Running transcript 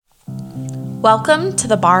Welcome to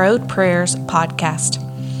the Borrowed Prayers podcast.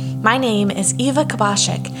 My name is Eva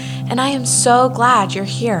Kabashik, and I am so glad you're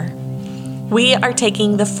here. We are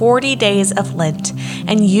taking the 40 days of Lent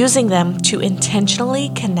and using them to intentionally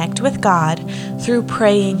connect with God through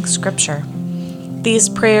praying Scripture. These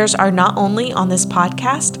prayers are not only on this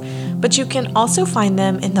podcast, but you can also find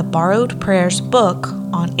them in the Borrowed Prayers book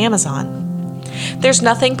on Amazon. There's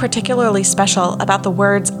nothing particularly special about the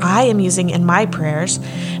words I am using in my prayers,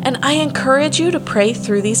 and I encourage you to pray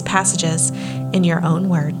through these passages in your own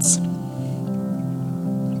words.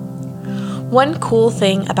 One cool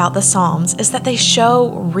thing about the Psalms is that they show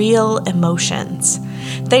real emotions.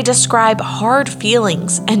 They describe hard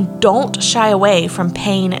feelings and don't shy away from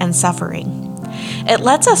pain and suffering. It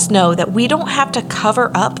lets us know that we don't have to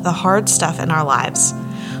cover up the hard stuff in our lives.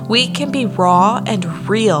 We can be raw and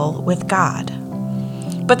real with God.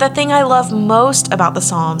 But the thing I love most about the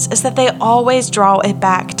Psalms is that they always draw it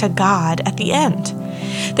back to God at the end.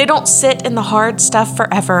 They don't sit in the hard stuff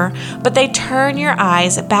forever, but they turn your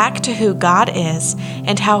eyes back to who God is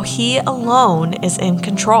and how He alone is in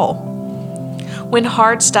control. When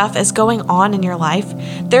hard stuff is going on in your life,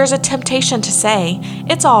 there's a temptation to say,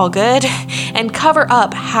 "It's all good," and cover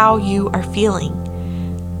up how you are feeling.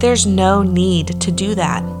 There's no need to do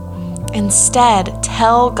that. Instead,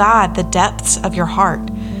 tell God the depths of your heart,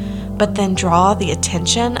 but then draw the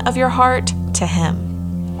attention of your heart to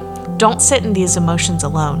Him. Don't sit in these emotions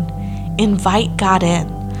alone. Invite God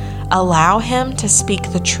in. Allow Him to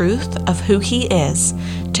speak the truth of who He is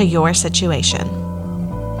to your situation.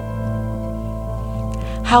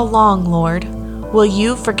 How long, Lord, will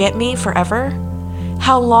you forget me forever?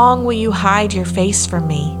 How long will you hide your face from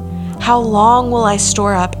me? How long will I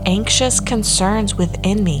store up anxious concerns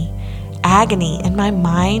within me, agony in my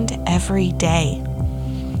mind every day?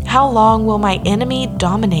 How long will my enemy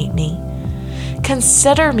dominate me?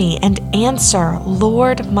 Consider me and answer,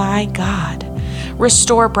 Lord my God.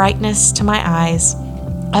 Restore brightness to my eyes,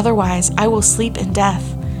 otherwise I will sleep in death.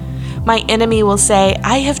 My enemy will say,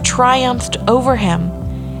 I have triumphed over him,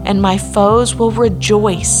 and my foes will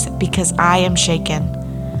rejoice because I am shaken.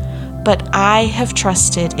 But I have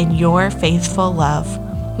trusted in your faithful love.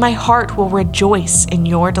 My heart will rejoice in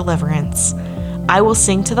your deliverance. I will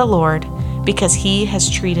sing to the Lord because He has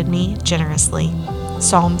treated me generously.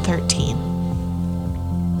 Psalm 13.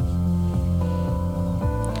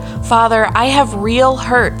 Father, I have real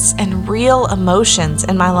hurts and real emotions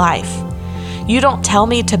in my life. You don't tell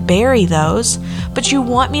me to bury those, but you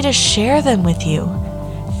want me to share them with you.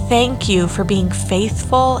 Thank you for being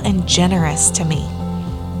faithful and generous to me.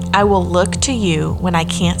 I will look to you when I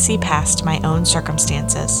can't see past my own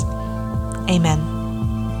circumstances. Amen.